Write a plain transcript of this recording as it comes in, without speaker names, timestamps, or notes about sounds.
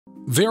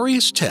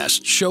Various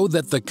tests show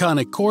that the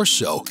Cane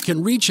Corso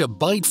can reach a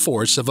bite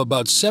force of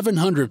about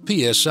 700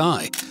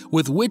 psi,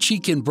 with which he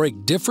can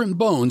break different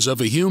bones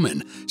of a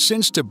human,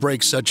 since to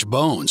break such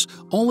bones,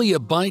 only a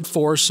bite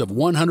force of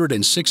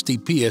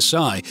 160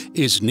 psi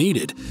is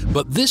needed.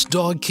 But this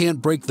dog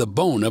can't break the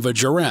bone of a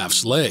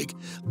giraffe's leg.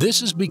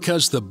 This is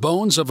because the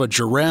bones of a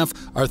giraffe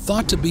are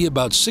thought to be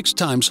about 6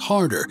 times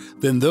harder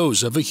than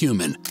those of a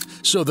human.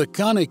 So the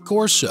Cane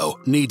Corso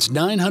needs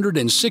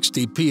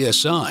 960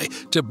 psi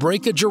to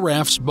break a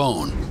giraffe's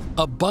bone,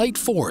 a bite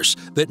force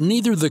that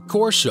neither the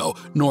Corso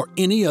nor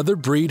any other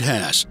breed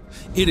has.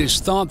 It is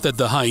thought that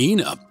the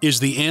hyena is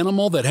the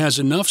animal that has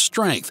enough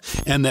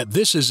strength and that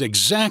this is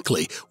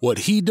exactly what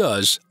he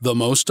does the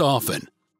most often.